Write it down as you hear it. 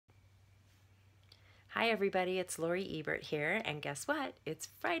Hi everybody, it's Lori Ebert here, and guess what? It's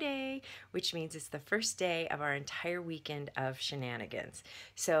Friday, which means it's the first day of our entire weekend of shenanigans.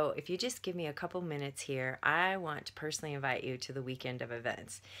 So if you just give me a couple minutes here, I want to personally invite you to the weekend of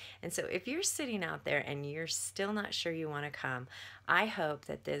events. And so if you're sitting out there and you're still not sure you want to come, I hope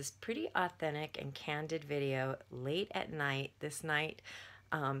that this pretty authentic and candid video late at night, this night,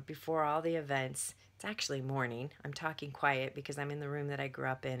 before all the events. It's actually morning. I'm talking quiet because I'm in the room that I grew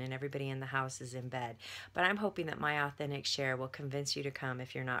up in and everybody in the house is in bed. But I'm hoping that my authentic share will convince you to come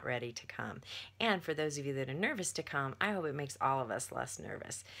if you're not ready to come. And for those of you that are nervous to come, I hope it makes all of us less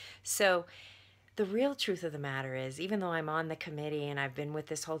nervous. So the real truth of the matter is, even though I'm on the committee and I've been with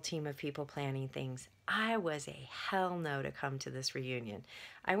this whole team of people planning things, I was a hell no to come to this reunion.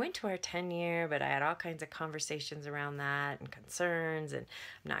 I went to our 10-year, but I had all kinds of conversations around that and concerns, and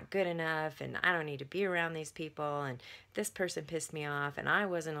I'm not good enough, and I don't need to be around these people, and this person pissed me off, and I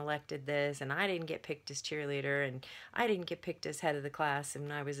wasn't elected this, and I didn't get picked as cheerleader, and I didn't get picked as head of the class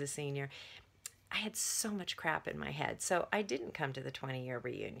when I was a senior. I had so much crap in my head, so I didn't come to the 20-year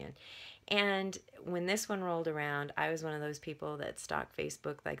reunion. And when this one rolled around, I was one of those people that stalked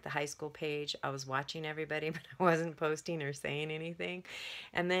Facebook like the high school page. I was watching everybody, but I wasn't posting or saying anything.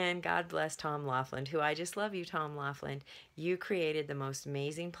 And then God bless Tom Laughlin, who I just love you, Tom Laughlin. You created the most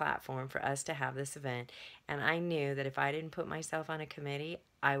amazing platform for us to have this event. And I knew that if I didn't put myself on a committee,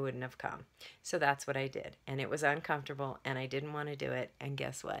 I wouldn't have come. So that's what I did. And it was uncomfortable and I didn't want to do it. And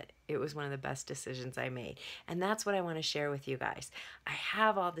guess what? It was one of the best decisions I made. And that's what I want to share with you guys. I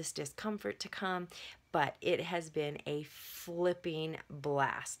have all this discomfort to come, but it has been a flipping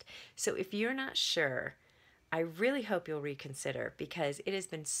blast. So if you're not sure, I really hope you'll reconsider, because it has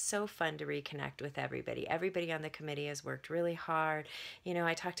been so fun to reconnect with everybody. Everybody on the committee has worked really hard. You know,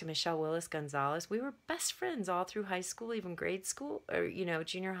 I talked to Michelle Willis Gonzalez. We were best friends all through high school, even grade school, or,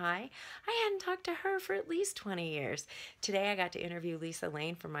 junior high. I hadn't talked to her for at least 20 years. Today I got to interview Lisa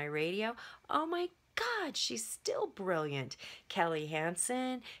Lane for my radio. Oh my God, she's still brilliant. Kelly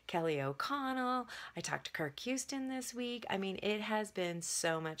Hansen, Kelly O'Connell. I talked to Kirk Houston this week. I mean, it has been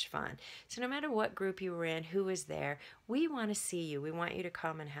so much fun. So no matter what group you were in, who was there, we want to see you. We want you to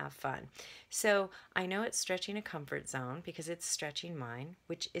come and have fun. So I know it's stretching a comfort zone because it's stretching mine,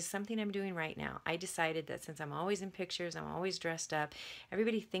 which is something I'm doing right now. I decided that since I'm always in pictures, I'm always dressed up,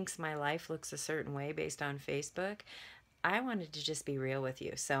 everybody thinks my life looks a certain way based on Facebook. I wanted to just be real with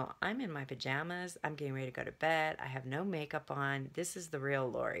you. So I'm in my pajamas. I'm getting ready to go to bed. I have no makeup on. This is the real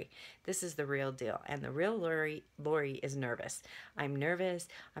Lori. This is the real deal. And the real Lori is nervous. I'm nervous.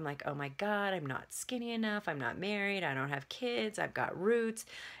 I'm like, oh my God, I'm not skinny enough. I'm not married. I don't have kids. I've got roots.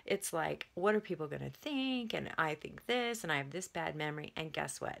 It's like, what are people going to think? And I think this, and I have this bad memory. And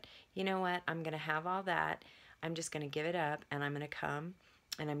guess what? You know what? I'm going to have all that. I'm just going to give it up, and I'm going to come,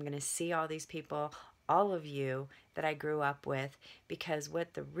 and I'm going to see all these people, all of you that I grew up with, because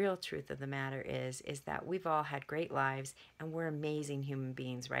what the real truth of the matter is that we've all had great lives and we're amazing human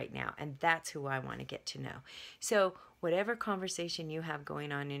beings right now, and that's who I want to get to know. So whatever conversation you have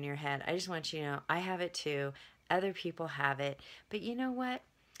going on in your head, I just want you to know I have it too. Other people have it, but you know what?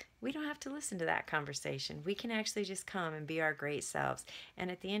 We don't have to listen to that conversation. We can actually just come and be our great selves. And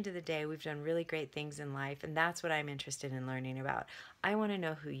at the end of the day, we've done really great things in life, and that's what I'm interested in learning about. I want to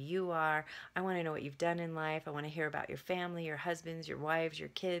know who you are. I want to know what you've done in life. I want to hear about your family, your husbands, your wives, your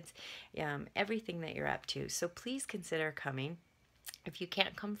kids, everything that you're up to. So please consider coming. If you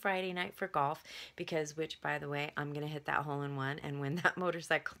can't come Friday night for golf, which, by the way, I'm going to hit that hole-in-one and win that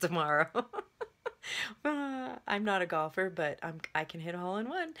motorcycle tomorrow. I'm not a golfer, but I can hit a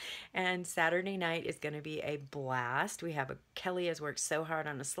hole-in-one. And Saturday night is going to be a blast. Kelly has worked so hard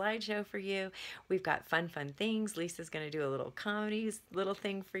on a slideshow for you. We've got fun things. Lisa's going to do a little comedy little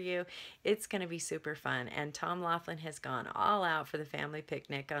thing for you. It's going to be super fun. And Tom Laughlin has gone all out for the family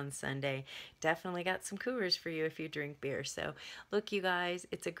picnic on Sunday. Definitely got some coolers for you if you drink beer. So look, you guys,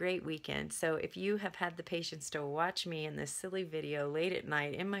 it's a great weekend. So if you have had the patience to watch me in this silly video late at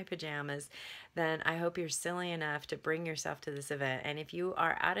night in my pajamas, then I hope you're silly enough to bring yourself to this event. And if you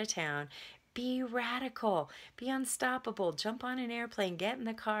are out of town, be radical, be unstoppable, jump on an airplane, get in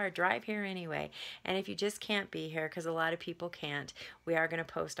the car, drive here anyway. And if you just can't be here, because a lot of people can't, we are going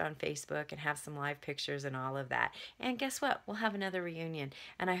to post on Facebook and have some live pictures and all of that. And guess what? We'll have another reunion,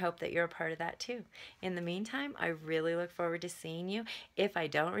 and I hope that you're a part of that too. In the meantime, I really look forward to seeing you. If I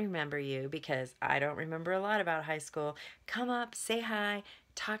don't remember you, because I don't remember a lot about high school, come up, say hi,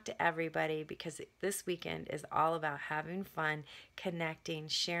 talk to everybody, because this weekend is all about having fun, connecting,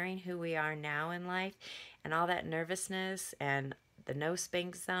 sharing who we are now in life, and all that nervousness and the no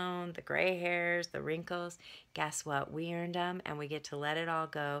spank zone, the gray hairs, the wrinkles. Guess what? We earned them, and we get to let it all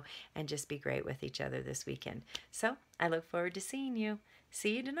go and just be great with each other this weekend. So I look forward to seeing you.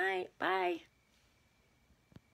 See you tonight. Bye.